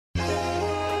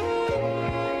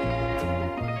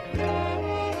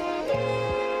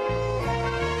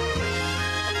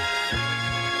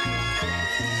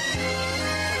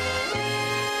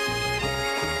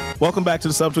Welcome back to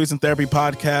the Subtweets and Therapy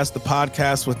Podcast, the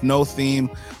podcast with no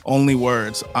theme, only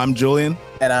words. I'm Julian.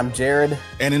 And I'm Jared.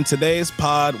 And in today's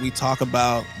pod, we talk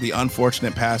about the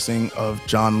unfortunate passing of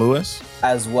John Lewis,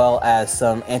 as well as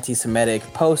some anti-Semitic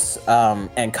posts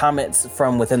and comments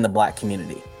from within the Black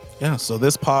community. Yeah, so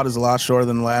this pod is a lot shorter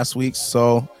than last week's,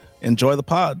 so enjoy the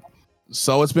pod.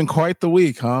 So it's been quite the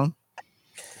week, huh?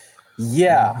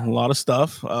 Yeah. A lot of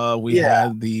stuff. We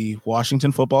had the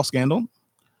Washington football scandal.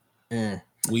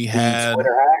 We had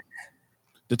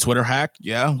the Twitter hack.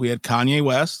 Yeah, we had Kanye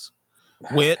West,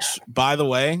 which, by the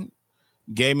way,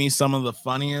 gave me some of the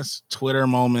funniest Twitter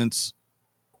moments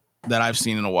that I've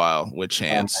seen in a while with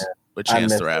Chance,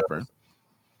 the rapper.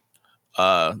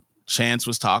 Chance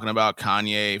was talking about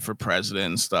Kanye for president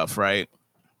and stuff, right?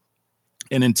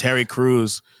 And then Terry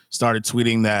Crews started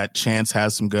tweeting that Chance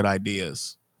has some good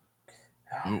ideas.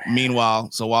 Meanwhile,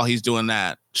 so while he's doing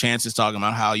that, Chance is talking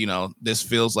about how, this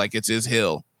feels like it's his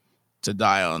hill to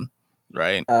die on,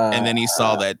 right? And then he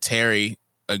saw that Terry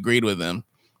agreed with him,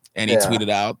 and he tweeted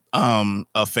out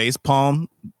a facepalm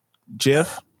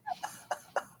gif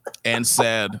and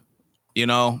said,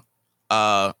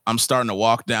 I'm starting to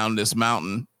walk down this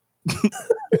mountain.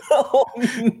 Oh,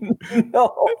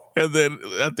 no. And then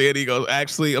at the end he goes,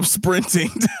 actually, I'm sprinting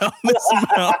down this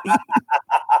mountain.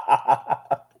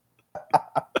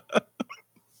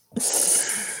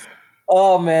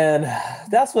 Oh man,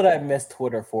 that's what I miss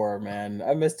Twitter for, man.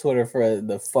 I miss Twitter for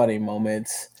the funny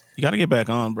moments. You gotta get back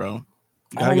on, bro.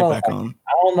 You gotta get back on.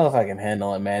 I don't know if I can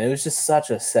handle it, man. It was just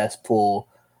such a cesspool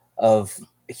of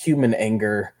human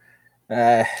anger.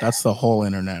 That's the whole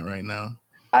internet right now.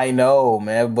 I know,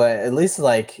 man, but at least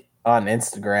like on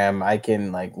Instagram, I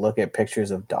can like look at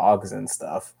pictures of dogs and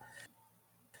stuff.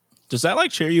 Does that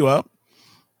like cheer you up?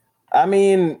 I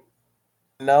mean,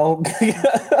 no,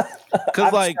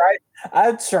 because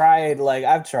I've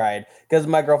tried because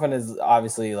my girlfriend is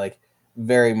obviously like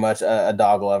very much a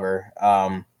dog lover.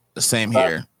 Same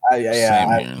here.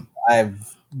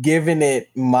 I've given it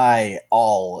my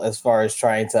all as far as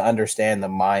trying to understand the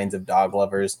minds of dog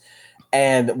lovers.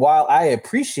 And while I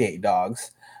appreciate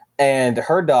dogs and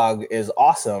her dog is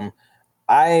awesome,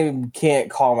 I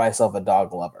can't call myself a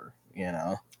dog lover,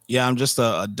 Yeah, I'm just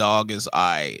a dog is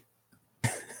I.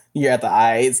 You're at the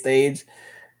I stage.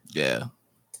 Yeah.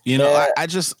 I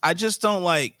just don't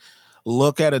like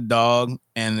look at a dog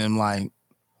and then like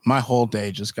my whole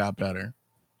day just got better.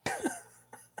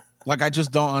 Like I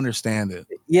just don't understand it.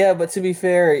 Yeah, but to be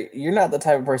fair, you're not the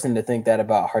type of person to think that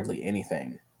about hardly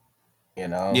anything.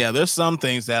 Yeah, there's some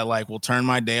things that like will turn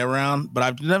my day around, but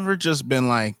I've never just been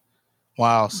like,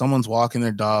 wow, someone's walking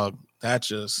their dog. That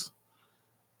just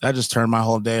turned my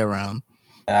whole day around.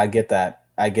 I get that.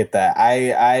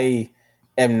 I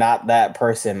am not that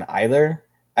person either.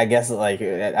 I guess like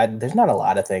there's not a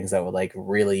lot of things that would like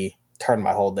really turn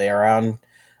my whole day around.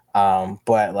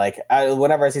 But like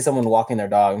whenever I see someone walking their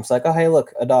dog, I'm just like, oh, hey,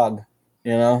 look, a dog,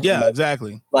 Yeah, like,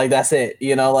 exactly. Like that's it.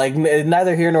 Like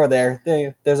neither here nor there.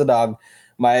 There's a dog.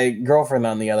 My girlfriend,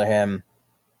 on the other hand,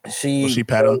 Will she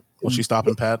pet him? Will she stop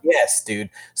and pet? Yes,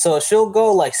 dude. So she'll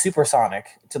go like supersonic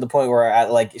to the point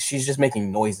where she's just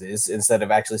making noises instead of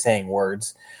actually saying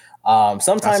words.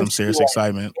 Sometimes that's some serious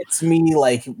excitement. It's me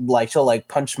like she'll like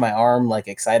punch my arm like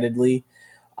excitedly.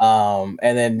 And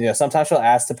then sometimes she'll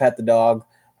ask to pet the dog,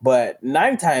 but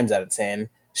 9 times out of 10,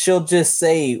 she'll just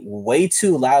say way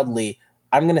too loudly,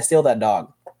 I'm gonna steal that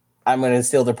dog. I'm gonna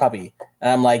steal their puppy. And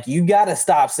I'm like, you gotta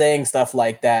stop saying stuff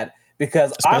like that.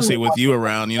 Because especially with you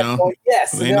around,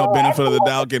 yes, ain't no benefit of the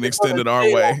doubt getting extended our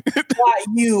way. Not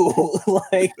you,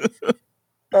 like.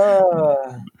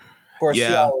 Of course,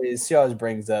 yeah. she always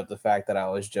brings up the fact that I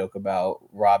always joke about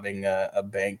robbing a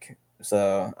bank,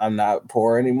 so I'm not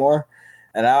poor anymore.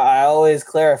 And I always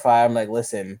clarify, I'm like,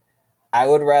 listen, I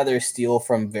would rather steal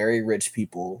from very rich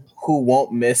people who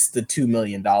won't miss the $2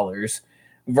 million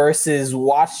versus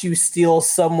watch you steal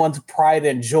someone's pride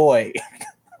and joy.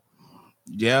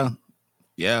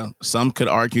 Yeah, some could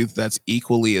argue that's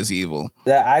equally as evil.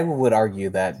 That I would argue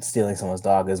that stealing someone's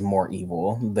dog is more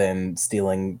evil than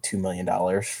stealing $2 million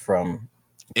from.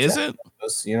 Is it?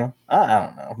 I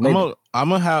don't know.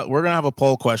 We're gonna have a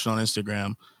poll question on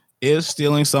Instagram. Is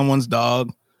stealing someone's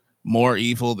dog more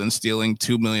evil than stealing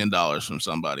 $2 million from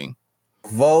somebody?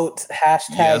 Vote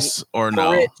hashtag yes or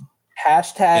no. Rich.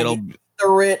 Hashtag the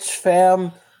rich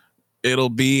fam. It'll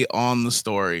be on the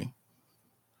story.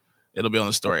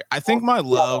 I think my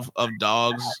love of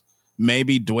dogs may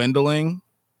be dwindling.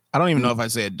 I don't even know if I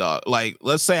say a dog. Like,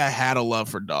 let's say I had a love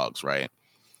for dogs, right?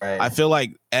 I feel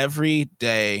like every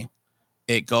day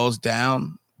it goes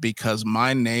down because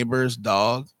my neighbor's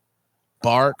dog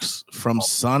barks from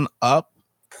sun up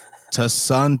to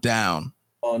sundown.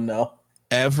 Oh no.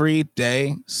 Every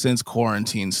day since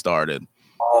quarantine started.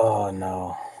 Oh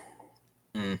no.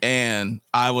 And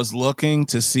I was looking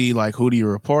to see like who do you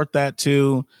report that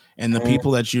to, and the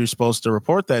people that you're supposed to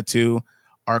report that to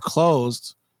are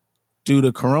closed due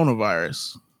to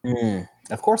coronavirus.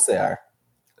 Of course they are.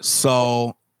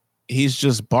 So he's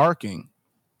just barking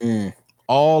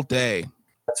all day,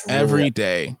 every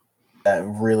day. That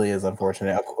really is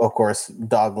unfortunate. Of course,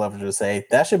 dog lovers would say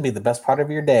that should be the best part of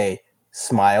your day.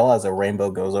 Smile as a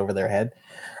rainbow goes over their head.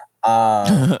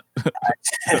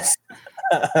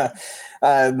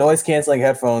 Noise canceling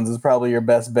headphones is probably your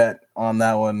best bet on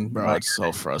that one. Bro, it's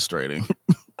so frustrating.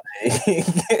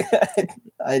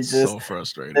 So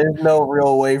frustrating. There's no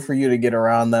real way for you to get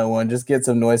around that one. Just get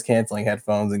some noise canceling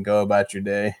headphones and go about your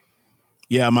day.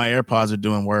 Yeah, my AirPods are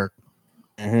doing work.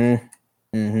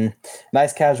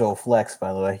 Nice casual flex,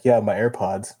 by the way. Yeah, my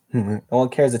AirPods. No one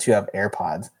cares that you have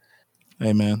AirPods.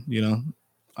 Hey man,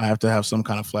 I have to have some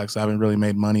kind of flex. I haven't really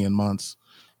made money in months.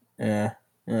 Yeah.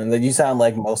 And you sound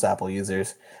like most Apple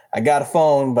users. I got a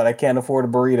phone, but I can't afford a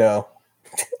burrito.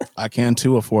 I can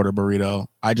too afford a burrito.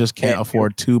 I just can't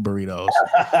afford 2 burritos.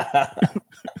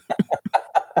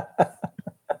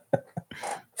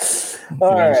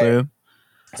 All right.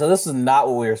 So this is not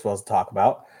what we were supposed to talk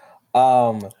about.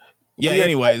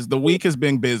 Anyways, the week has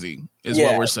been busy, is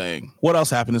what we're saying. What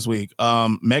else happened this week?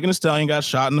 Megan Thee Stallion got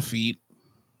shot in the feet.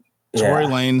 Tory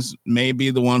Lanez may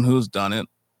be the one who's done it.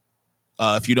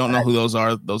 If you don't know who those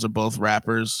are both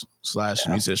rappers /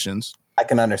 musicians. I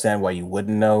can understand why you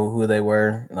wouldn't know who they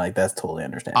were. Like, that's totally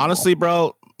understandable. Honestly,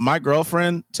 bro, my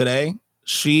girlfriend today,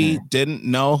 she didn't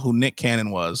know who Nick Cannon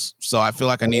was. So I feel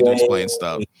like I need to explain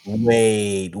stuff.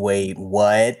 Wait,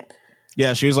 what?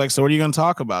 Yeah, she was like, so what are you going to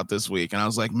talk about this week? And I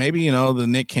was like, maybe, the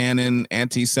Nick Cannon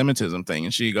anti-Semitism thing.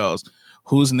 And she goes,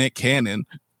 who's Nick Cannon?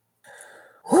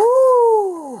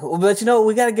 Whoo! But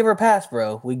we got to give her a pass,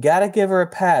 bro. We got to give her a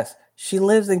pass. She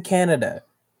lives in Canada.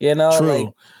 True. Like,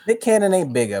 Nick Cannon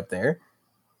ain't big up there.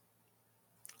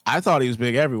 I thought he was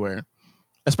big everywhere,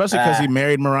 especially because he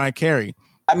married Mariah Carey.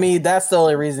 I mean, that's the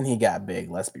only reason he got big.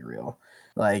 Let's be real.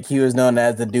 Like, he was known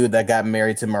as the dude that got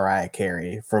married to Mariah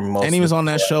Carey for most. And he was on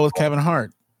that show with Kevin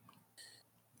Hart.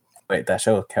 Wait, that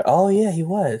show with Kevin? Oh yeah, he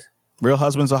was. Real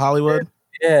Husbands of Hollywood.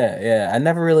 Yeah. I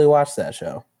never really watched that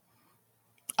show.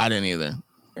 I didn't either.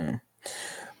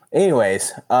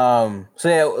 Anyways,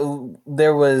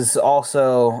 there was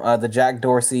also the Jack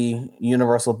Dorsey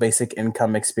Universal Basic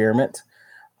Income Experiment.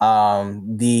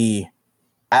 The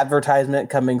advertisement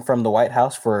coming from the White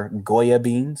House for Goya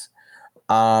beans.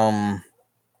 I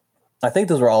think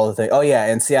those were all the things. Oh yeah,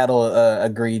 and Seattle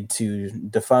agreed to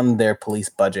defund their police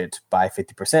budget by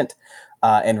 50%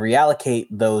 and reallocate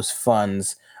those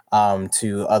funds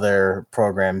to other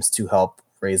programs to help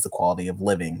raise the quality of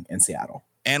living in Seattle.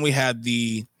 And we had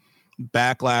the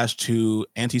backlash to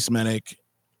anti-Semitic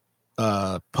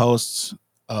posts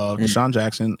of Deshaun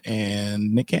Jackson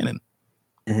and Nick Cannon.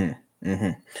 And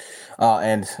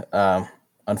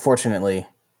unfortunately,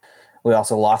 we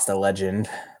also lost a legend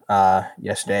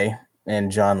yesterday in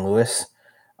John Lewis.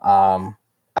 I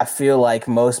feel like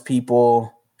most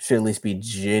people should at least be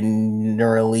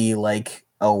generally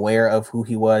aware of who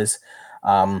he was.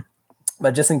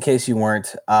 But just in case you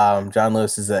weren't, John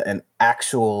Lewis is an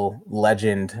actual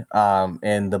legend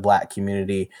in the Black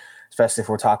community, especially if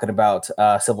we're talking about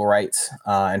civil rights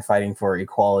and fighting for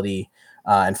equality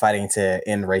and fighting to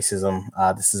end racism.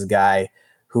 This is a guy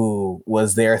who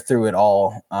was there through it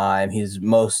all, and he's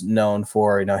most known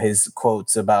for his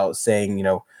quotes about saying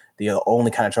the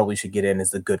only kind of trouble you should get in is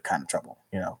the good kind of trouble,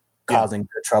 causing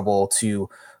good trouble to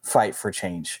fight for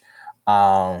change.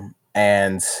 And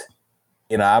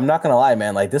I'm not gonna lie,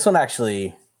 man. Like this one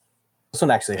actually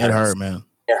hurts. It hurt, man.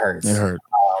 It hurts. It hurt.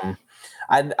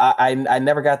 I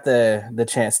never got the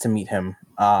chance to meet him,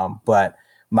 but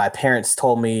my parents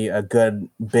told me a good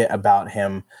bit about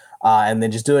him, and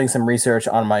then just doing some research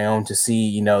on my own to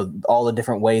see all the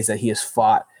different ways that he has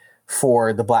fought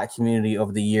for the Black community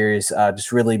over the years,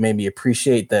 just really made me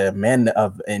appreciate the man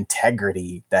of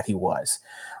integrity that he was.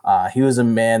 He was a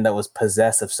man that was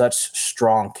possessed of such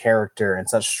strong character and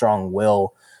such strong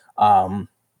will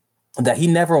that he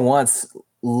never once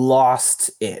lost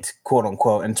it, quote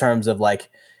unquote, in terms of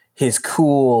his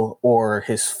cool or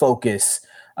his focus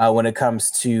when it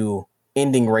comes to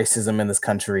ending racism in this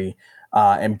country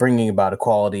and bringing about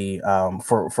equality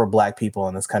for Black people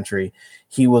in this country.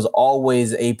 He was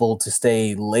always able to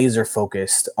stay laser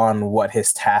focused on what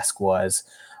his task was.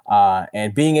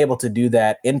 And being able to do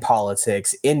that in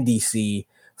politics in DC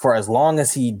for as long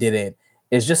as he did it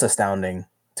is just astounding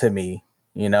to me.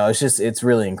 It's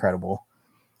really incredible.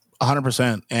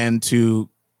 100%. And to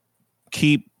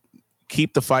keep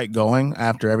the fight going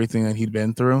after everything that he'd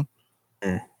been through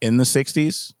in the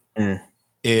 60s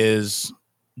is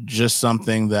just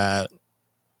something that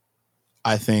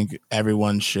I think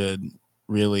everyone should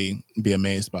really be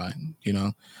amazed by. You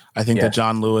know, I think that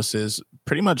John Lewis is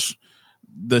pretty much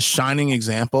the shining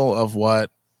example of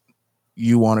what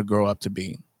you want to grow up to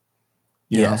be.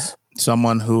 You know,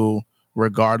 someone who,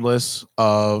 regardless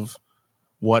of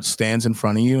what stands in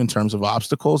front of you in terms of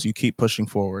obstacles, you keep pushing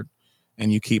forward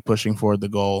and you keep pushing forward the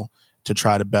goal to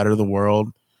try to better the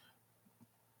world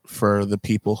for the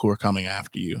people who are coming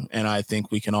after you. And I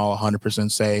think we can all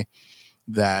 100% say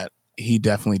that he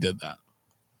definitely did that.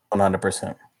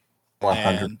 100%.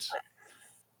 100%. And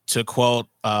to quote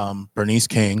Bernice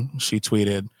King, she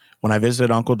tweeted, "When I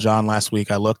visited Uncle John last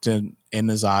week, I looked in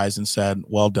his eyes and said,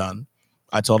 'Well done.'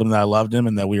 I told him that I loved him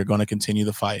and that we are going to continue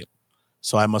the fight.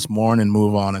 So I must mourn and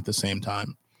move on at the same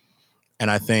time."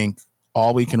 And I think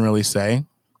all we can really say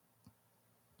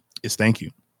is thank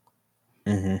you.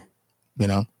 You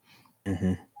know?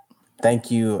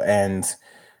 Thank you. And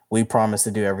we promise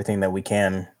to do everything that we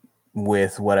can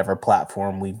with whatever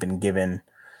platform we've been given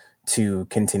to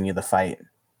continue the fight,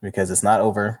 because it's not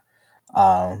over.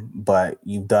 But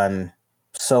you've done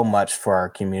so much for our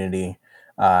community.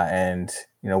 And,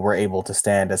 you know, we're able to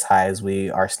stand as high as we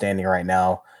are standing right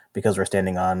now because we're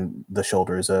standing on the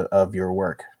shoulders of your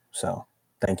work. So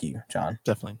thank you, John.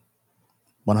 Definitely.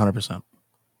 100%.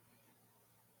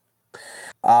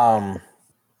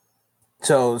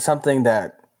 So something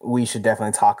that we should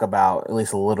definitely talk about at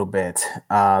least a little bit,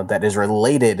 that is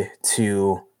related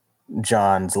to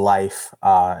John's life,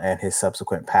 and his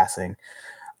subsequent passing,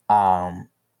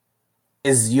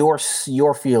 is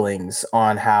your feelings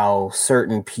on how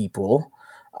certain people,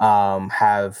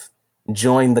 have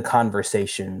joined the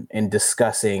conversation in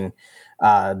discussing,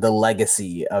 the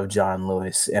legacy of John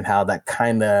Lewis and how that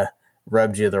kind of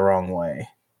rubbed you the wrong way.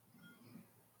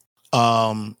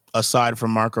 Aside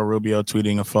from Marco Rubio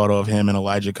tweeting a photo of him and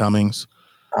Elijah Cummings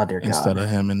instead of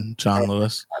him and John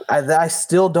Lewis. I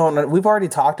still don't know. We've already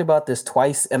talked about this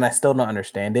twice and I still don't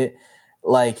understand it.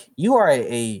 Like, you are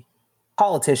a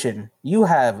politician. You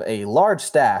have a large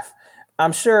staff.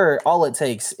 I'm sure all it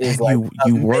takes is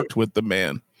you worked with the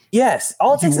man. Yes.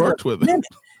 All it takes you worked with him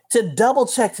to double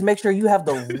check to make sure you have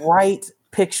the right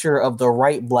picture of the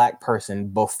right black person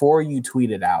before you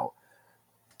tweet it out,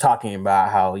 talking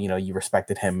about how, you know, you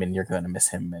respected him and you're going to miss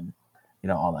him and, you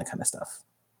know, all that kind of stuff.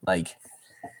 Like,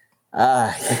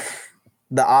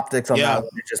 the optics on that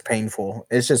is just painful.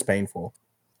 It's just painful.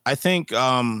 I think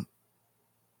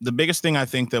the biggest thing I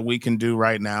think that we can do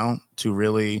right now to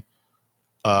really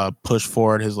push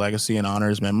forward his legacy and honor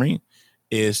his memory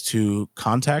is to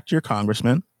contact your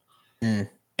congressman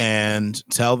and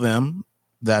tell them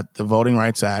that the Voting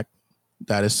Rights Act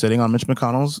that is sitting on Mitch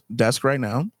McConnell's desk right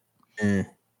now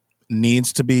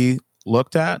needs to be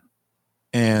looked at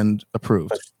and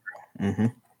approved.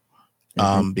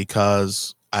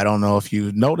 Because I don't know if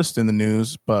you've noticed in the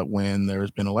news, but when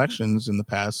there's been elections in the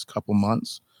past couple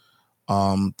months,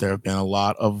 there have been a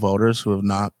lot of voters who have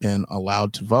not been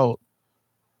allowed to vote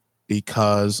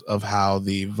because of how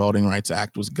the Voting Rights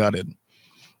Act was gutted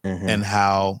and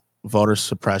how voter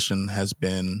suppression has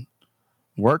been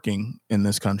working in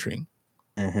this country.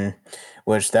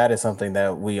 Which that is something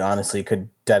that we honestly could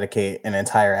dedicate an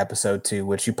entire episode to,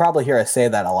 which you probably hear us say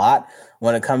that a lot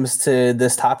when it comes to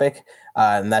this topic.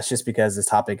 And that's just because this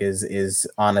topic is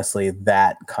honestly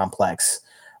that complex,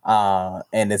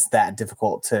 and it's that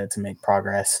difficult to make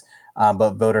progress.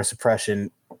 But voter suppression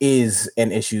is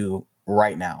an issue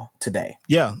right now, today.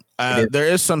 Yeah. There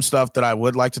is some stuff that I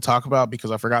would like to talk about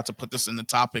because I forgot to put this in the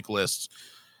topic list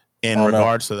in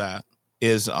regards to that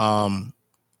is,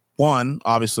 one,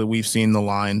 obviously we've seen the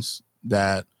lines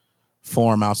that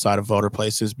form outside of voter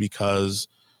places because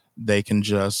they can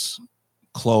just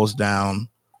close down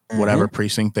whatever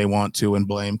precinct they want to and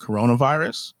blame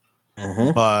coronavirus.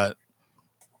 But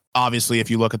obviously, if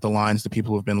you look at the lines, the people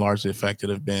who have been largely affected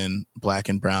have been Black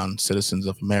and brown citizens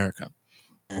of America.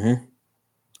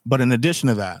 But in addition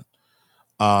to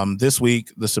that, this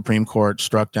week, the Supreme Court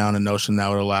struck down a notion that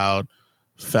would allow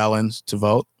felons to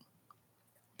vote,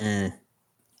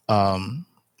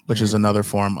 which is another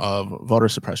form of voter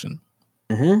suppression.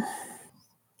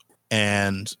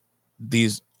 And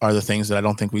these are the things that I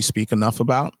don't think we speak enough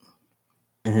about,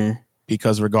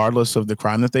 because regardless of the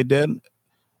crime that they did,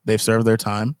 they've served their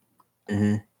time,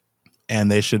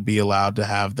 and they should be allowed to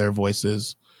have their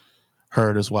voices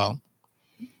heard as well.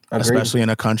 Agreed. Especially in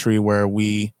a country where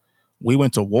we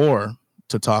went to war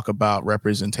to talk about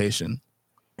representation.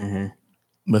 You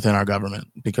within our government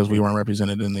because we weren't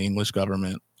represented in the English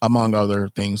government, among other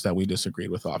things that we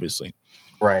disagreed with, obviously.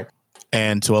 Right.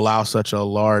 And to allow such a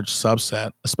large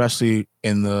subset, especially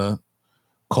in the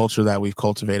culture that we've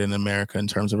cultivated in America in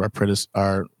terms of our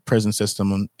prison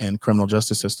system and criminal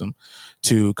justice system,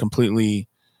 to completely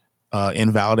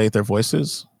invalidate their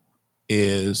voices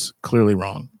is clearly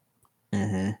wrong.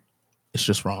 Mm-hmm. It's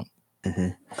just wrong.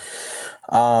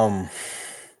 Mm-hmm.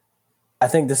 I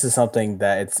think this is something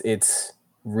that it's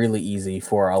really easy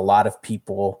for a lot of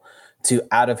people to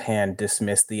out of hand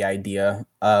dismiss the idea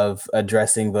of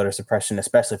addressing voter suppression,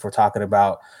 especially if we're talking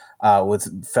about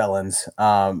with felons,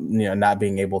 not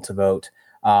being able to vote,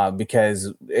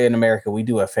 because in America, we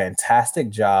do a fantastic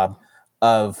job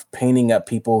of painting up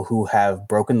people who have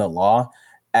broken the law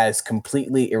as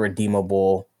completely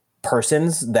irredeemable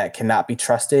persons that cannot be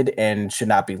trusted and should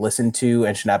not be listened to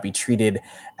and should not be treated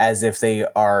as if they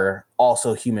are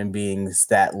also human beings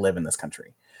that live in this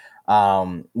country.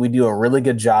 We do a really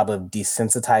good job of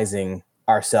desensitizing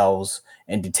ourselves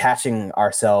and detaching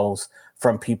ourselves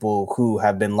from people who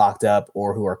have been locked up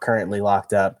or who are currently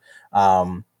locked up,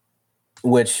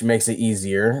 which makes it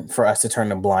easier for us to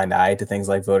turn a blind eye to things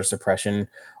like voter suppression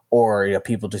or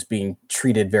people just being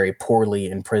treated very poorly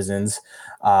in prisons,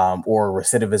 or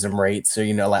recidivism rates, or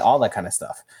like all that kind of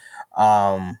stuff.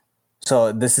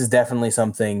 So this is definitely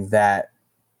something that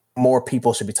more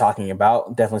people should be talking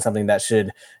about. Definitely something that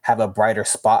should have a brighter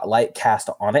spotlight cast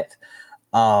on it.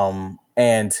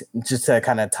 And just to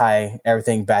kind of tie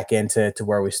everything back into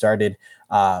where we started,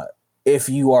 if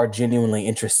you are genuinely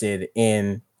interested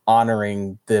in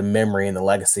honoring the memory and the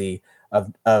legacy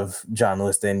of John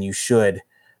Lewis, then you should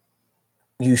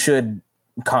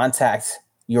contact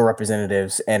your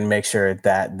representatives and make sure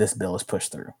that this bill is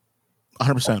pushed through.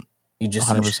 100%. You just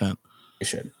 100%. You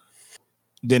should.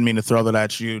 Didn't mean to throw that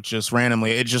at you just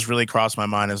randomly. It just really crossed my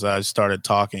mind as I started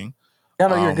talking.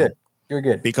 No, you're good. You're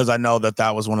good. Because I know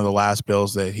that was one of the last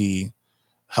bills that he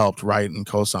helped write and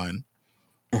co-sign.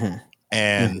 Mm-hmm.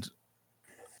 And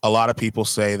a lot of people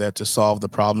say that to solve the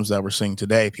problems that we're seeing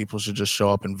today, people should just show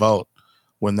up and vote,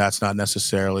 when that's not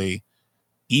necessarily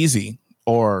easy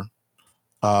or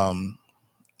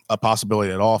a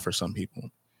possibility at all for some people.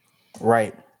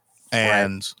 Right.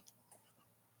 And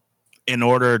in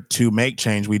order to make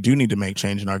change, we do need to make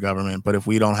change in our government. But if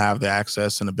we don't have the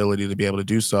access and ability to be able to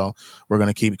do so, we're going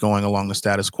to keep going along the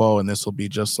status quo. And this will be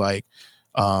just like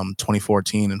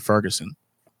 2014 in Ferguson.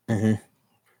 Mm-hmm.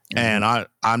 And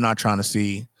I'm not trying to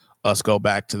see us go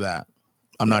back to that.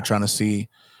 I'm not trying to see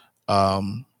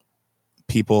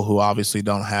people who obviously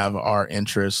don't have our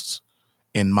interests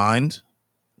in mind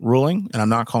ruling. And I'm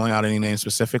not calling out any names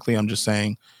specifically. I'm just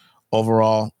saying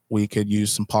overall, we could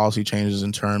use some policy changes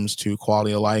in terms to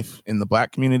quality of life in the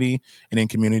Black community and in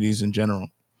communities in general.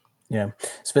 Yeah,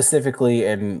 specifically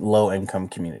in low-income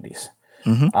communities.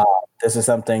 Mm-hmm. This is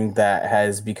something that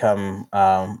has become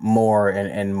more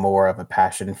and more of a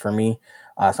passion for me.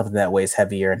 Something that weighs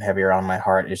heavier and heavier on my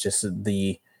heart is just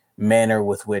the manner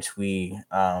with which we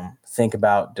think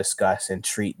about, discuss, and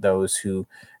treat those who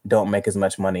don't make as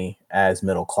much money as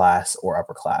middle class or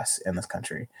upper class in this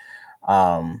country.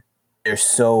 There's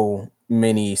so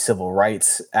many civil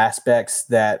rights aspects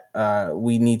that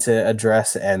we need to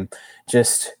address, and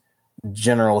just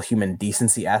general human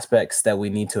decency aspects that we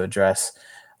need to address.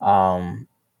 That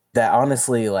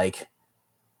honestly, like,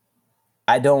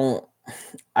 I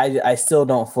still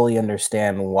don't fully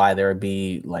understand why there would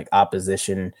be like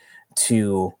opposition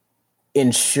to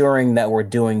ensuring that we're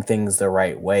doing things the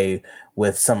right way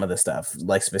with some of the stuff,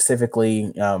 like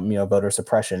specifically, voter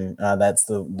suppression. That's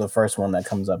the first one that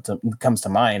comes to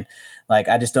mind. Like,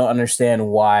 I just don't understand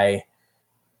why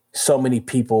so many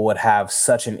people would have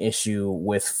such an issue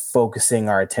with focusing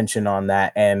our attention on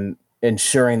that and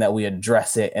ensuring that we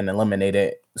address it and eliminate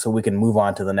it so we can move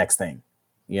on to the next thing,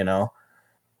 Yeah,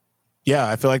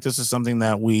 I feel like this is something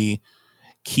that we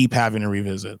keep having to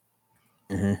revisit.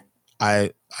 Mm-hmm.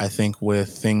 I think with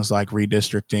things like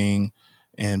redistricting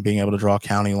and being able to draw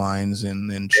county lines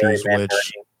and choose which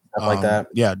stuff like that.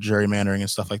 Yeah, gerrymandering and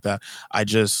stuff like that.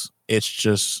 It's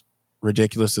just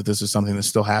ridiculous that this is something that's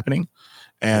still happening.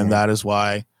 And that is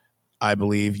why I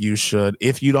believe you should,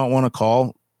 if you don't want to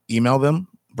call, email them,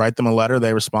 write them a letter,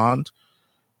 they respond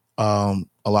a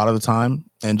lot of the time,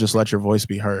 and just let your voice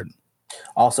be heard.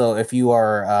 Also, if you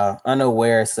are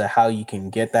unaware as to how you can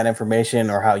get that information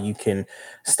or how you can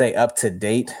stay up to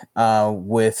date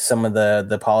with some of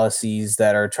the policies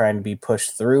that are trying to be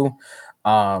pushed through,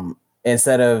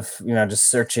 instead of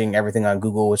just searching everything on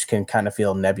Google, which can kind of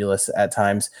feel nebulous at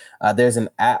times, there's an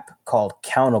app called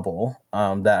Countable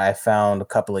that I found a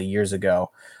couple of years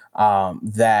ago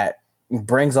that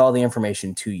brings all the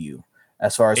information to you.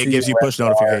 As far as it gives you push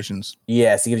notifications.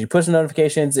 Yes, it gives you push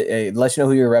notifications. It lets you know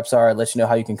who your reps are. It lets you know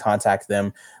how you can contact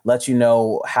them. Lets you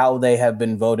know how they have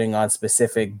been voting on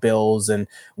specific bills and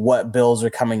what bills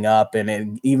are coming up. And it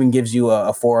even gives you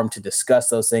a forum to discuss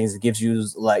those things. It gives you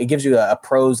a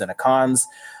pros and a cons.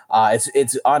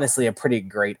 It's honestly a pretty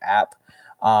great app.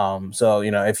 So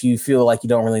if you feel like you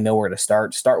don't really know where to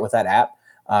start with that app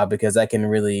because that can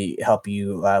really help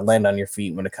you land on your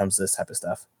feet when it comes to this type of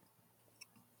stuff.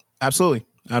 Absolutely.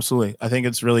 I think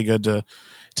it's really good to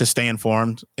stay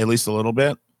informed, at least a little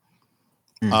bit,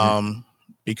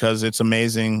 because it's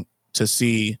amazing to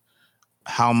see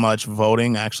how much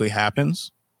voting actually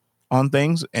happens on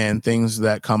things and things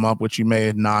that come up, which you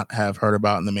may not have heard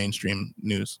about in the mainstream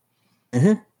news.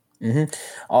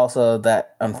 Also,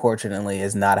 that unfortunately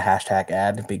is not a hashtag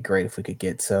ad. It'd be great if we could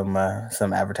get some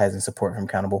advertising support from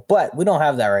Countable, but we don't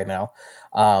have that right now.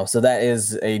 So that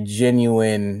is a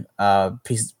genuine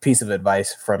piece of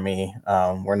advice from me.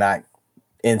 We're not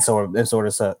in some sort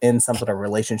of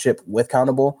relationship with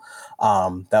Countable.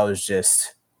 That was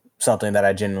just something that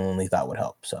I genuinely thought would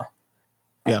help. So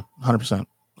yeah, 100%.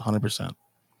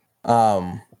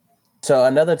 So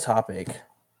another topic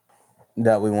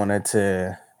that we wanted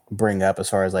to bring up as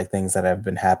far as like things that have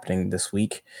been happening this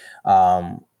week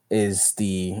is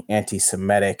the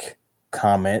anti-Semitic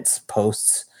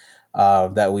posts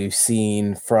that we've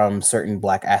seen from certain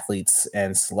Black athletes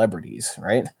and celebrities,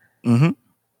 right?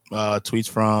 Tweets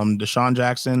from Deshaun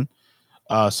Jackson,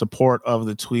 support of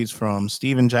the tweets from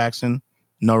Steven Jackson,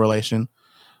 no relation.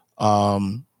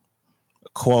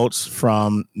 Quotes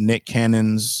from Nick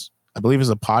Cannon's, I believe is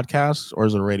a podcast or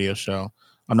is a radio show.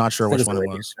 I'm not sure which one it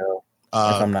was. If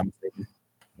I'm not mistaken.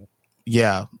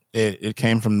 Yeah, it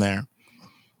came from there.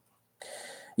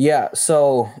 Yeah,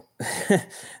 so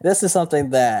this is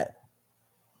something that,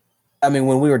 I mean,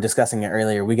 when we were discussing it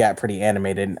earlier, we got pretty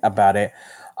animated about it.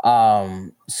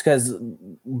 Because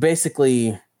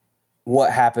basically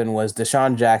what happened was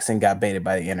Deshaun Jackson got baited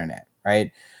by the internet,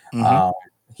 right?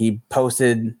 He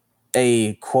posted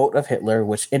a quote of Hitler,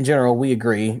 which in general we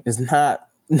agree is not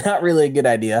really a good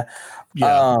idea.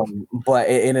 Yeah. But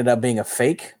it ended up being a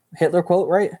fake Hitler quote,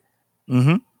 right?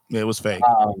 It was fake.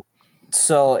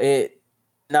 So it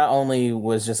not only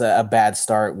was just a bad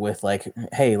start with like,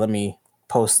 hey, let me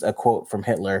post a quote from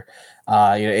Hitler.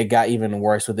 It got even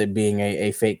worse with it being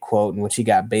a fake quote in which he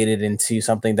got baited into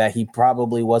something that he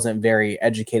probably wasn't very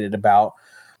educated about.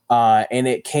 And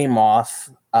it came off,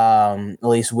 at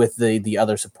least with the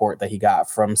other support that he got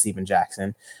from Steven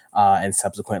Jackson and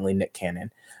subsequently Nick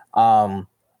Cannon.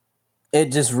 It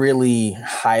just really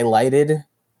highlighted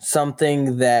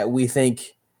something that we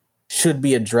think should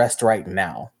be addressed right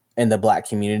now in the Black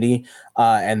community.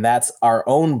 And that's our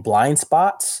own blind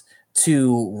spots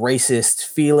to racist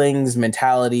feelings,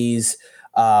 mentalities,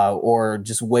 or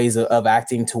just ways of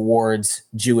acting towards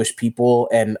Jewish people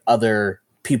and other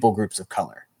people groups of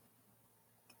color.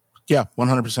 Yeah,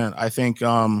 100%. I think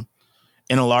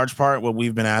in a large part, what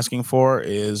we've been asking for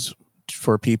is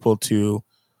for people to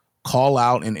call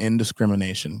out an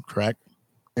indiscrimination, correct?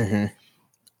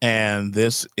 And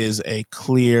this is a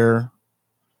clear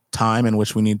time in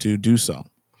which we need to do so.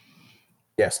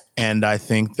 Yes. And I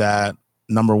think that,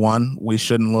 number one, we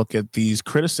shouldn't look at these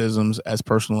criticisms as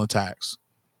personal attacks,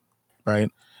 right?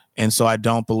 And so I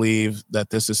don't believe that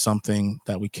this is something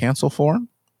that we cancel for.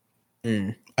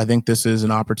 I think this is an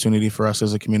opportunity for us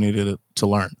as a community to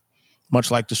learn,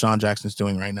 much like Deshaun Jackson's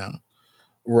doing right now.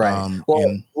 Right.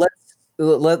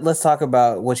 Let's talk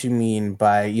about what you mean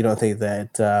by you don't think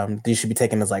that these should be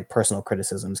taken as like personal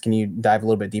criticisms. Can you dive a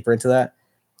little bit deeper into that?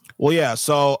 Well, yeah.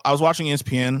 So I was watching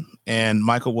ESPN and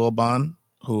Michael Wilbon,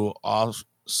 who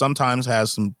sometimes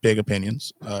has some big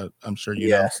opinions. I'm sure you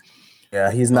know.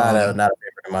 Yeah, he's not a favorite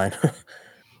of mine.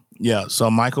 Yeah.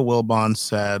 So Michael Wilbon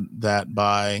said that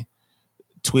by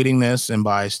tweeting this and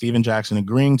by Steven Jackson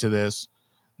agreeing to this,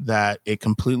 that it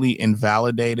completely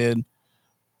invalidated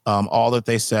all that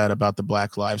they said about the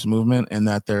Black Lives Movement and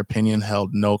that their opinion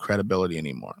held no credibility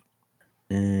anymore.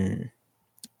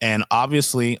 And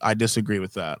obviously, I disagree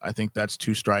with that. I think that's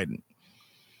too strident.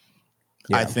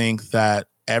 Yeah. I think that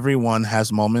everyone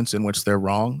has moments in which they're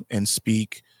wrong and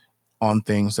speak on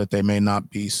things that they may not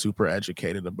be super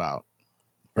educated about.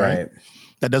 Right.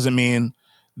 That doesn't mean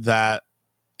that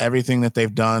everything that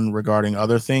they've done regarding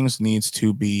other things needs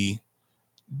to be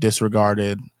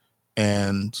disregarded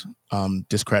and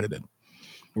discredited.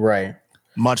 Right.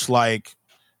 Much like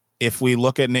if we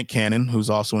look at Nick Cannon, who's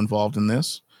also involved in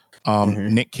this,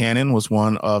 Nick Cannon was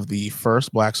one of the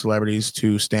first Black celebrities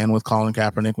to stand with Colin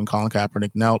Kaepernick when Colin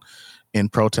Kaepernick knelt in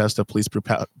protest of police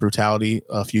brutality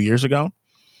a few years ago.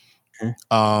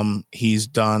 He's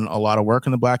done a lot of work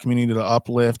in the Black community to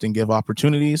uplift and give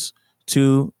opportunities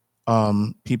to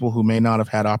people who may not have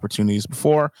had opportunities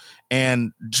before.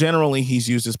 And generally, he's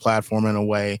used his platform in a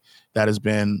way that has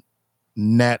been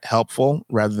net helpful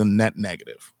rather than net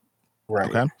negative. Right.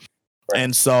 Okay. Right.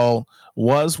 And so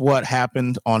was what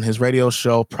happened on his radio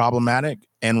show problematic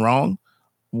and wrong?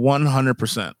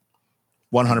 100%.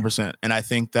 100%. And I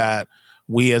think that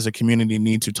we as a community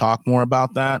need to talk more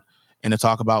about that and to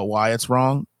talk about why it's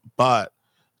wrong. But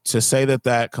to say that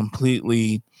that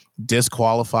completely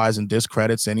disqualifies and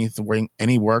discredits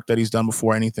any work that he's done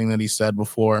before, anything that he said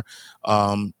before,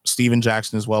 Steven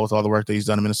Jackson as well, with all the work that he's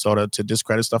done in Minnesota, to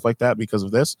discredit stuff like that because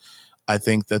of this, I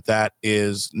think that that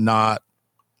is not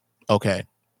okay.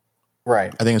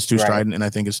 Right. I think it's too strident, and I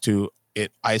think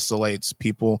it isolates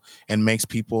people and makes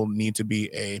people need to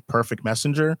be a perfect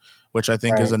messenger, which I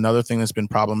think is another thing that's been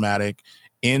problematic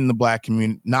in the Black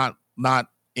community, not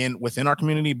within our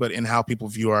community, but in how people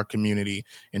view our community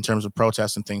in terms of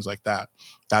protests and things like that.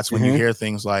 That's when you hear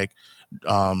things like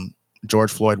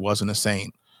George Floyd wasn't a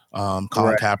saint. Colin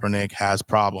Kaepernick has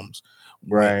problems.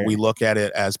 Right. We look at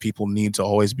it as people need to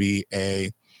always be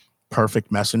a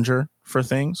perfect messenger for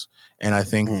things. And I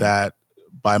think that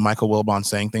by Michael Wilbon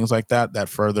saying things like that, that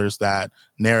furthers that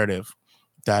narrative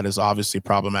that is obviously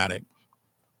problematic.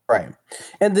 Right.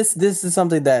 And this is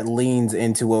something that leans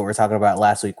into what we were talking about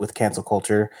last week with cancel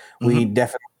culture.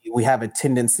 We have a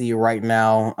tendency right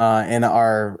now in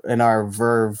our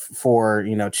verve for,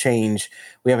 change.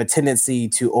 We have a tendency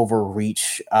to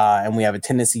overreach and we have a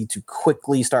tendency to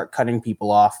quickly start cutting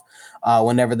people off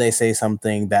whenever they say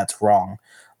something that's wrong.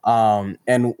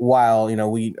 And while,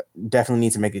 we definitely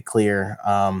need to make it clear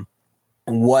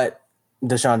what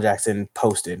Deshaun Jackson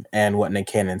posted and what Nick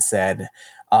Cannon said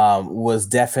was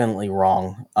definitely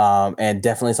wrong and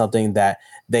definitely something that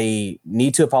they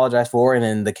need to apologize for. And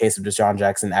in the case of Deshaun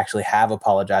Jackson, actually have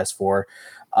apologized for.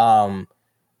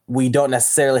 We don't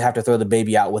necessarily have to throw the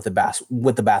baby out with the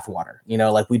bathwater.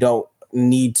 We don't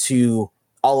need to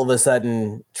all of a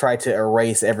sudden try to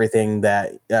erase everything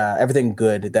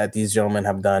good that these gentlemen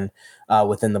have done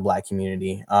within the Black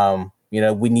community.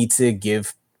 We need to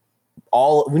give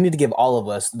all of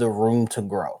us the room to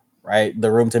grow. Right.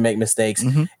 The room to make mistakes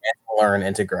and to learn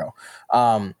and to grow.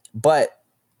 But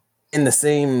in the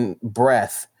same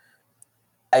breath,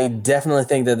 I definitely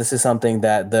think that this is something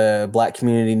that the Black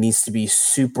community needs to be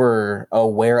super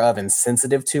aware of and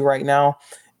sensitive to right now,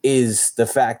 is the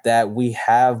fact that we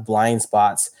have blind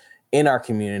spots in our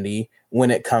community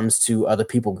when it comes to other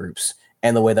people groups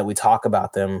and the way that we talk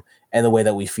about them and the way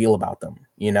that we feel about them.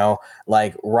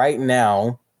 Right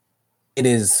now, it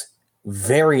is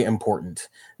very important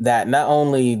that not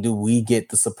only do we get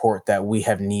the support that we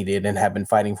have needed and have been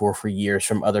fighting for years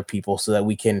from other people so that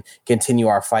we can continue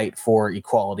our fight for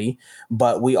equality,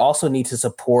 but we also need to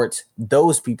support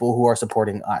those people who are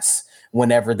supporting us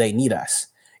whenever they need us.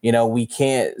 We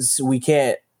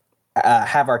can't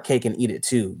have our cake and eat it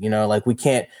too. We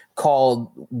can't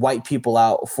call white people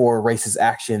out for racist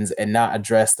actions and not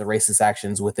address the racist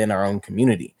actions within our own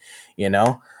community.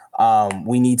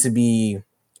 We need to be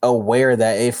aware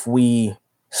that if we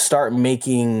start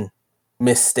making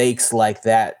mistakes like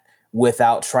that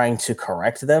without trying to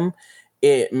correct them,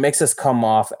 it makes us come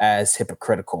off as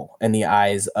hypocritical in the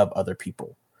eyes of other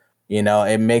people.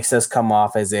 It makes us come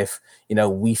off as if,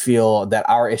 we feel that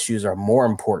our issues are more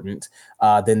important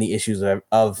than the issues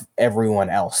of everyone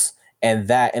else. And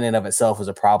that in and of itself is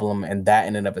a problem. And that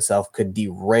in and of itself could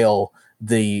derail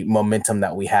the momentum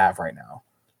that we have right now.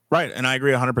 Right. And I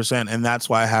agree 100%. And that's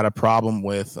why I had a problem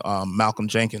with Malcolm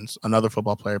Jenkins, another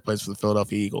football player who plays for the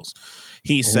Philadelphia Eagles.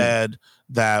 He said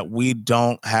that we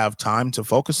don't have time to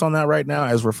focus on that right now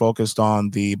as we're focused on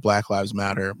the Black Lives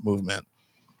Matter movement.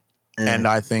 And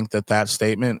I think that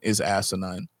statement is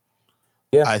asinine.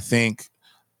 Yeah. I think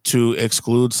to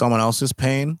exclude someone else's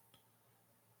pain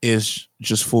is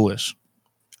just foolish.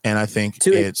 And I think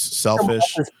it's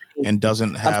selfish and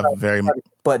doesn't have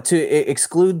But to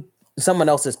exclude someone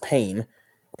else's pain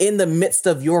in the midst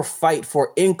of your fight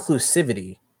for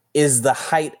inclusivity is the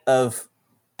height of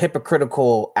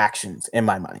hypocritical actions in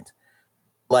my mind.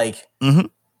 In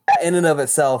and of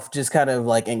itself just kind of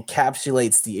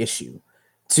encapsulates the issue.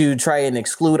 To try and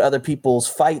exclude other people's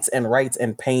fights and rights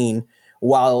and pain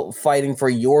while fighting for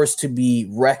yours to be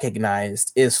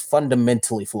recognized is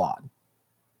fundamentally flawed.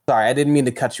 Sorry, I didn't mean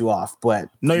to cut you off, but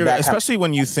no, you're especially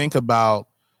when you think about,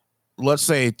 let's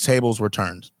say tables were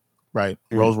turned, right?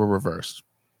 Roles were reversed.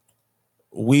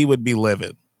 We would be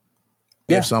livid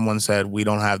if someone said, we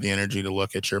don't have the energy to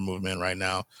look at your movement right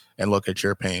now and look at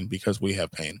your pain because we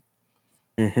have pain.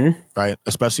 Right?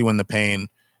 Especially when the pain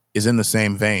is in the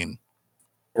same vein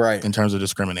Right. in terms of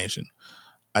discrimination.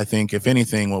 I think if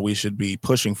anything, what we should be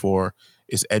pushing for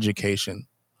is education,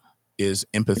 is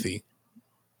empathy.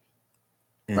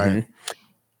 Right.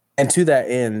 And to that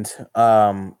end,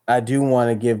 I do want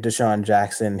to give Deshaun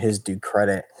Jackson his due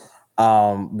credit,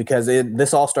 because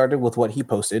this all started with what he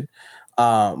posted,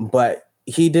 but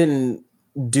he didn't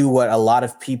do what a lot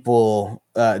of people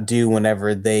do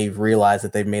whenever they realize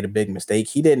that they've made a big mistake.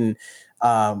 He didn't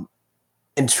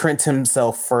entrench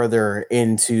himself further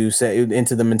into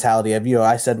the mentality of,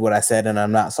 I said what I said and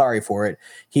I'm not sorry for it.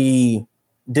 He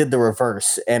did the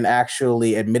reverse and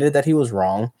actually admitted that he was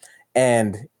wrong,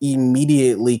 and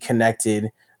immediately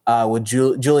connected with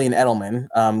Julian Edelman,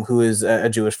 who is a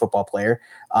Jewish football player.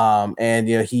 And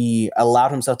he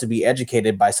allowed himself to be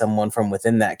educated by someone from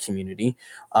within that community.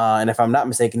 And if I'm not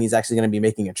mistaken, he's actually going to be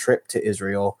making a trip to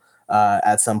Israel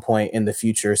at some point in the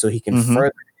future, so he can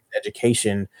further his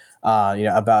education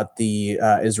about the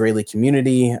Israeli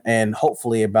community, and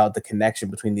hopefully about the connection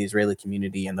between the Israeli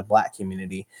community and the Black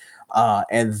community.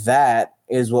 And that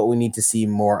is what we need to see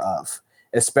more of,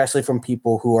 especially from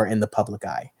people who are in the public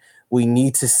eye. We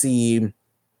need to see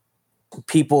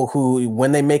people who,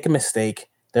 when they make a mistake,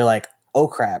 they're like, oh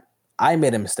crap, I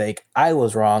made a mistake. I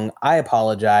was wrong. I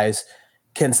apologize.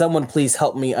 Can someone please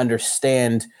help me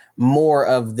understand more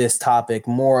of this topic,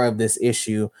 more of this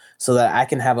issue, so that I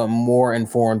can have a more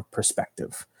informed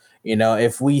perspective?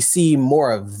 If we see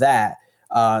more of that,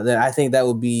 then I think that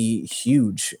would be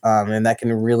huge. And that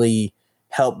can really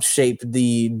help shape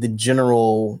the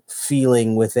general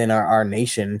feeling within our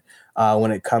nation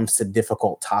when it comes to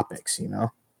difficult topics,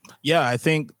 Yeah, I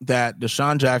think that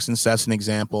Deshaun Jackson sets an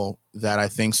example that I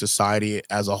think society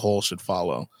as a whole should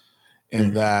follow.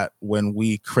 In that when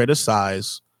we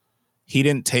criticize, he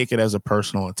didn't take it as a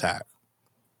personal attack.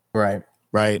 Right.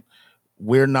 Right.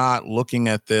 We're not looking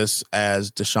at this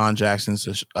as Deshaun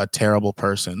Jackson's a terrible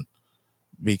person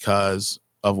because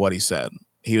of what he said.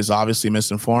 He was obviously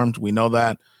misinformed. We know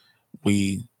that.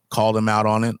 We called him out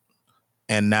on it.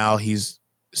 And now he's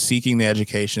seeking the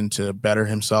education to better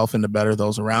himself and to better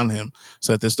those around him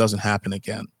so that this doesn't happen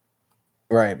again.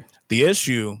 Right. The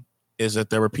issue is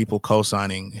that there were people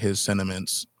co-signing his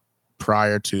sentiments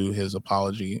prior to his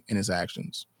apology and his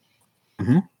actions.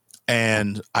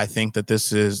 And I think that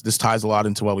this ties a lot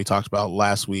into what we talked about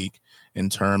last week in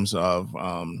terms of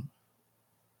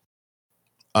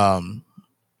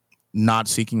not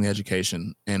seeking the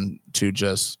education and to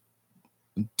just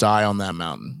die on that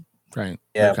mountain, right?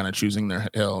 Yeah. They're kind of choosing their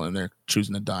hill and they're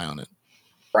choosing to die on it.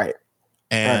 Right.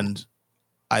 And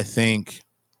I think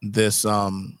this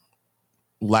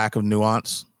lack of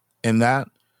nuance in that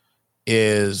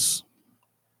is,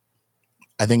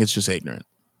 I think it's just ignorant,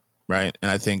 right? And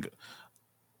I think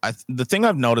the thing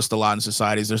I've noticed a lot in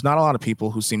society is there's not a lot of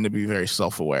people who seem to be very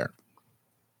self-aware.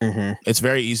 It's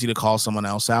very easy to call someone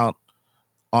else out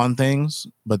on things,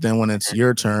 but then when it's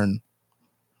your turn,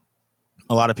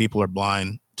 a lot of people are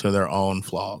blind to their own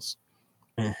flaws.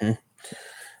 That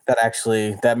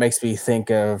makes me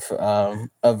think of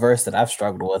a verse that I've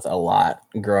struggled with a lot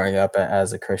growing up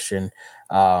as a Christian,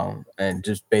 and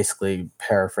just basically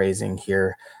paraphrasing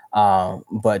here.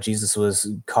 But Jesus was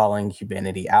calling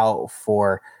humanity out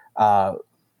for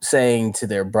saying to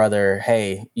their brother,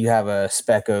 hey, you have a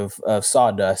speck of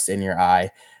sawdust in your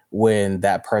eye, when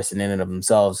that person in and of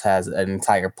themselves has an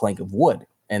entire plank of wood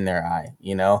in their eye,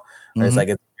 It's like,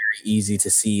 it's very easy to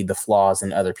see the flaws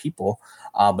in other people.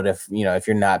 But if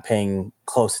you're not paying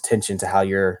close attention to how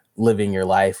you're living your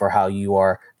life or how you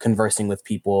are conversing with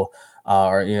people,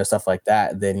 or stuff like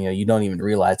that, then you don't even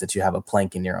realize that you have a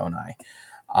plank in your own eye.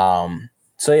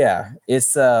 So yeah,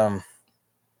 it's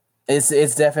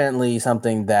definitely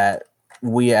something that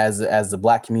we as the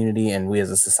Black community and we as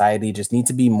a society just need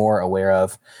to be more aware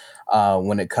of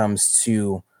when it comes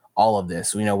to all of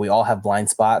this. We all have blind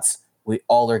spots. We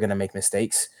all are going to make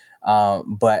mistakes.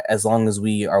 But as long as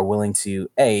we are willing to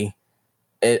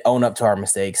own up to our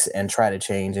mistakes and try to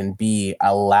change, and B,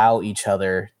 allow each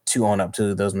other to own up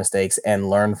to those mistakes and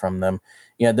learn from them,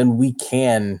 then we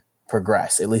can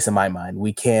progress. At least in my mind,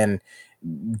 we can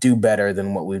do better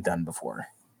than what we've done before.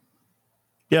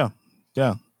 Yeah.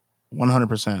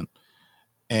 100%.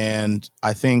 And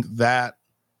I think that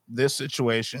this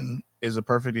situation is a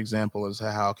perfect example as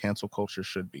to how cancel culture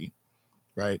should be,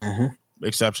 right?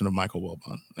 Exception of Michael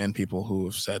Wilbon and people who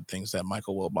have said things that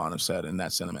Michael Wilbon have said in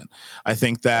that sentiment. I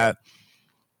think that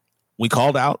we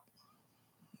called out,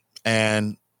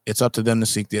 and it's up to them to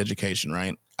seek the education,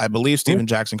 right? I believe Steven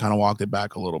Jackson kind of walked it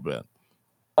back a little bit,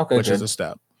 which is a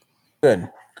step. Good.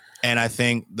 And I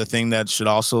think the thing that should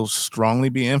also strongly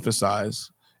be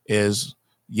emphasized is,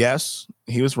 yes,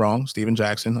 he was wrong, Steven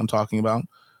Jackson I'm talking about,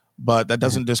 but that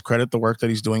doesn't discredit the work that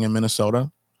he's doing in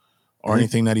Minnesota or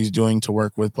anything that he's doing to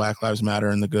work with Black Lives Matter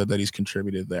and the good that he's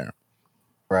contributed there.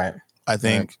 Right. I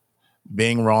think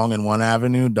being wrong in one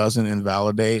avenue doesn't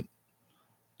invalidate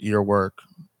your work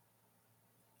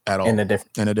at all in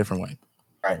a different way.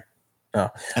 Right.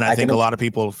 And I think a lot of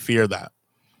people fear that.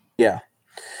 Yeah.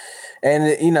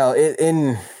 And, you know,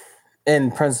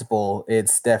 in principle,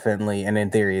 it's definitely, and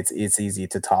in theory, it's easy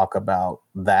to talk about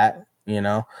that, you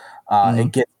know.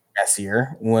 It gets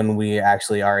messier when we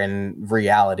actually are in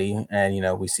reality and, you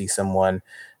know, we see someone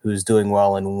who's doing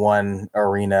well in one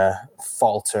arena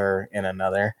falter in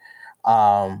another.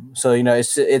 So, you know,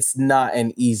 it's not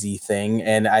an easy thing.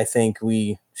 And I think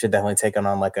we should definitely take it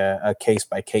on like a case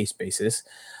by case basis.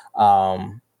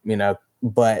 You know,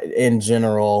 but in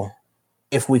general,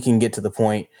 if we can get to the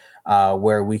point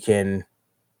where we can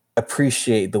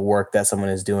appreciate the work that someone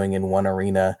is doing in one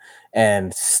arena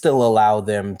and still allow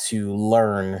them to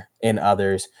learn in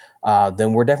others,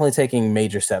 then we're definitely taking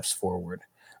major steps forward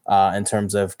in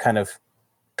terms of kind of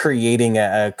creating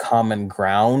a common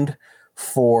ground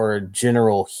for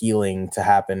general healing to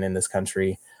happen in this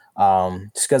country.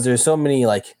 Just because there's so many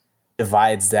like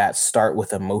divides that start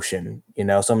with emotion, you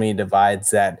know, so many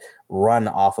divides that run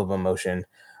off of emotion.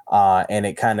 And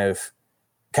it kind of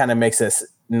makes us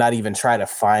not even try to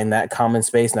find that common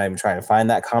space, not even try to find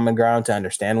that common ground to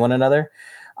understand one another.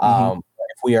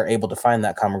 If we are able to find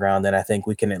that common ground, then I think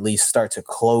we can at least start to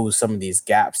close some of these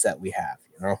gaps that we have,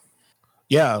 you know?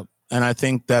 Yeah. And I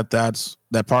think that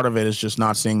part of it is just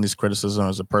not seeing this criticism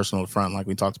as a personal affront, like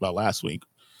we talked about last week.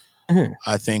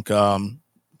 I think,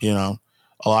 you know,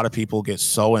 a lot of people get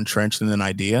so entrenched in an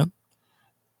idea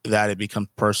that it becomes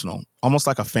personal, almost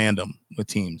like a fandom with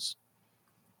teams.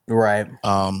 Right.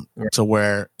 To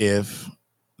where if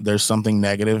there's something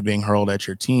negative being hurled at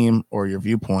your team or your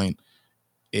viewpoint,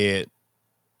 it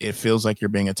feels like you're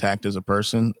being attacked as a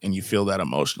person, and you feel that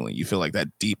emotionally. You feel like that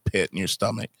deep pit in your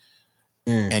stomach,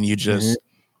 and you just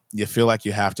you feel like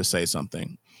you have to say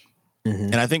something.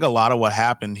 And I think a lot of what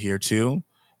happened here too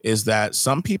is that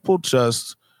some people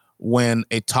just, when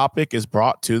a topic is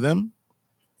brought to them,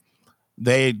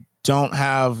 they don't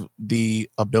have the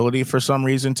ability for some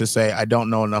reason to say, I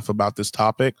don't know enough about this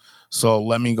topic, so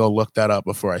let me go look that up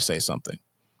before I say something.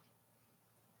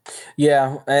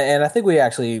 Yeah, and I think we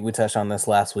touched on this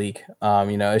last week.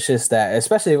 You know, it's just that,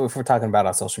 especially if we're talking about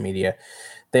on social media,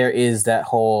 there is that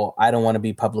whole, I don't want to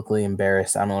be publicly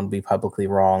embarrassed. I don't want to be publicly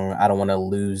wrong. I don't want to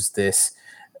lose this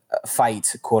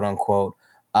fight, quote unquote,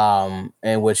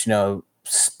 in which, you know,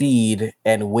 speed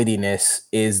and wittiness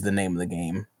is the name of the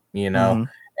game, you know?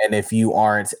 And if you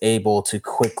aren't able to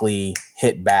quickly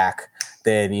hit back,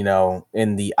 then, you know,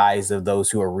 in the eyes of those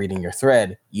who are reading your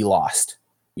thread, you lost,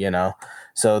 you know?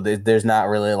 So there's not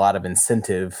really a lot of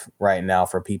incentive right now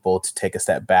for people to take a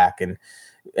step back and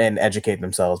educate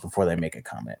themselves before they make a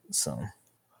comment. So,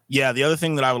 yeah, the other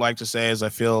thing that I would like to say is I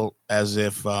feel as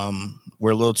if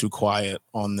we're a little too quiet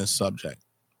on this subject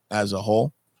as a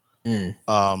whole.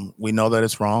 We know that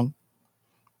it's wrong,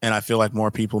 and I feel like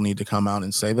more people need to come out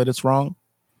and say that it's wrong.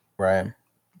 Right.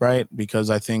 Because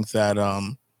I think that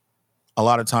a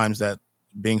lot of times that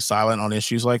being silent on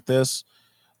issues like this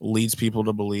leads people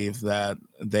to believe that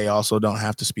they also don't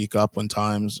have to speak up when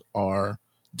times are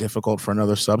difficult for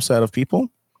another subset of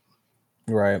people.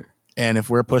 Right. And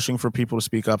if we're pushing for people to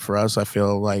speak up for us, I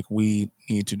feel like we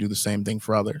need to do the same thing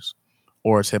for others,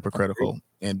 or it's hypocritical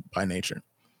by nature.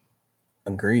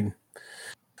 Agreed.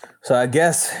 So I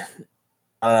guess,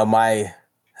 I don't know, my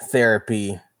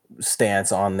therapy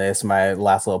stance on this, my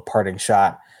last little parting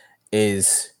shot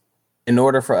is, in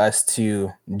order for us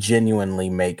to genuinely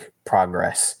make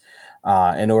progress,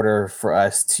 in order for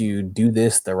us to do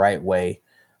this the right way,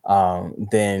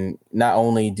 then not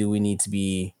only do we need to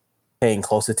be paying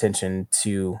close attention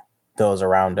to those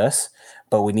around us,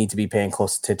 but we need to be paying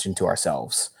close attention to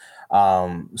ourselves,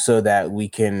 so that we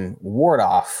can ward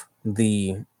off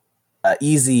the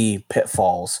easy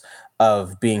pitfalls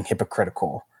of being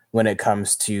hypocritical when it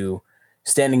comes to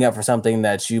standing up for something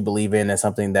that you believe in as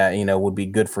something that, you know, would be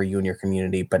good for you and your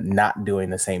community, but not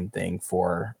doing the same thing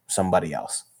for somebody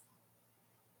else.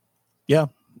 Yeah,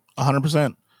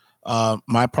 100%.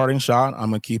 My parting shot, I'm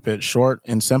going to keep it short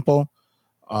and simple.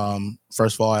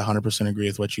 First of all, I 100% agree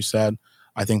with what you said.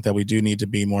 I think that we do need to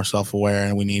be more self-aware,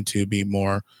 and we need to be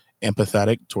more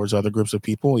empathetic towards other groups of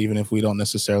people, even if we don't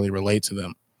necessarily relate to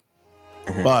them.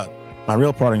 But my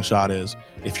real parting shot is,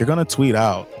 if you're going to tweet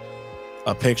out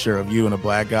a picture of you and a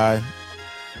black guy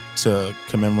to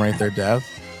commemorate their death,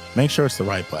 make sure it's the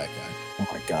right black guy. Oh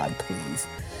my God, please.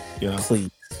 You know? Please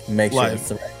make sure it's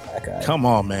the right guy. that guy. Come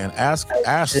on, man. Ask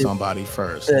somebody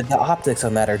first. The optics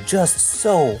on that are just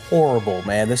so horrible,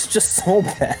 man. It's just so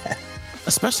bad.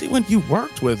 Especially when you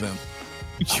worked with him.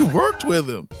 You worked with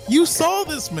him. You saw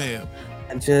this man.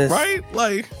 And just right?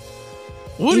 Like,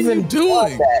 what are you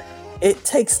doing? It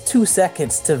takes 2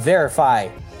 seconds to verify.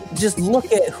 Just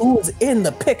look at who's in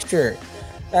the picture.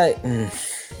 Did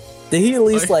he at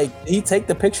least did he take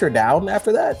the picture down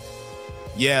after that?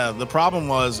 Yeah, the problem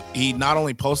was he not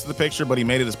only posted the picture, but he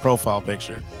made it his profile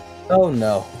picture. Oh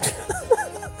no.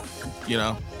 You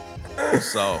know?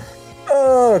 So.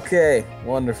 Okay,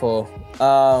 wonderful.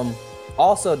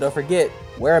 Also, don't forget,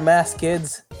 wear a mask,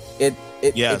 kids.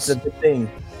 It's a good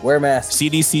thing. Wear a mask.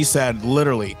 CDC said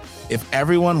literally, if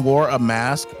everyone wore a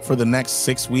mask for the next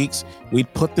 6 weeks,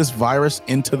 we'd put this virus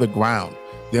into the ground.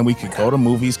 Then we could go to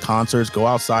movies, concerts, go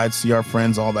outside, see our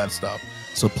friends, all that stuff.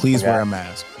 So please wear a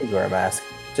mask. Please wear a mask.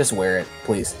 Just wear it,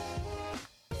 please.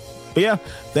 But yeah,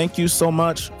 thank you so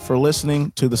much for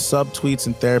listening to the Subtweets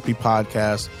and Therapy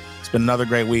podcast. It's been another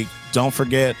great week. Don't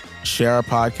forget, share our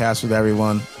podcast with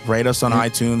everyone. Rate us on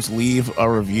iTunes. Leave a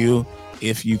review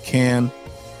if you can.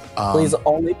 Please,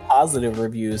 only positive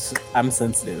reviews. I'm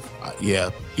sensitive.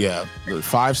 Yeah.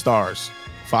 5 stars.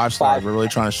 5 stars. We're really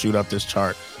trying to shoot up this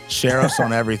chart. Share us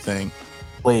on everything.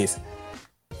 Please.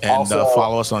 And also,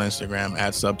 follow us on Instagram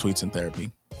at Subtweets and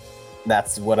Therapy.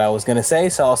 That's what I was going to say.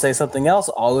 So I'll say something else.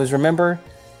 Always remember,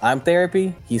 I'm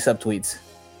Therapy. He Subtweets.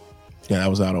 Yeah, that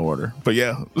was out of order. But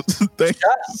yeah,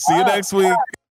 see you next week.